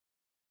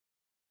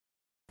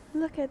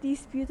Look at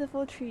these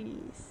beautiful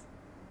trees.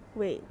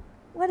 Wait,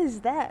 what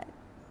is that?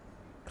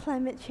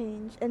 Climate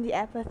change and the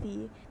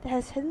apathy that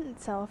has hidden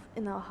itself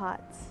in our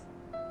hearts.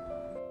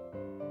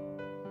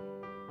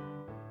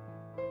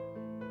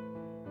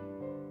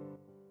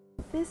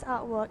 This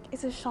artwork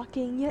is a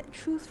shocking yet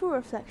truthful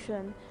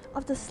reflection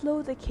of the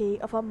slow decay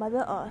of our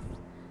Mother Earth,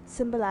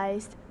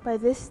 symbolized by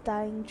this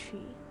dying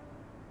tree.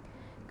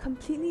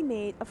 Completely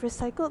made of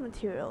recycled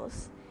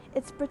materials,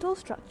 its brittle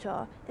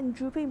structure and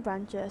drooping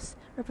branches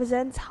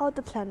represents how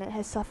the planet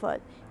has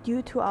suffered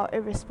due to our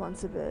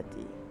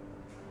irresponsibility.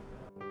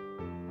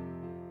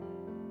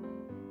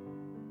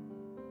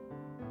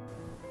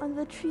 On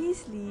the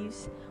tree's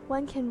leaves,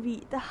 one can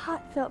read the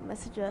heartfelt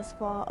messages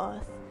for our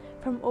Earth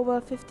from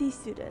over 50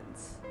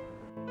 students.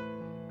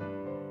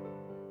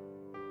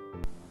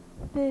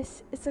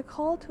 This is a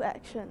call to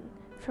action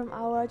from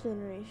our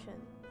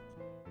generation.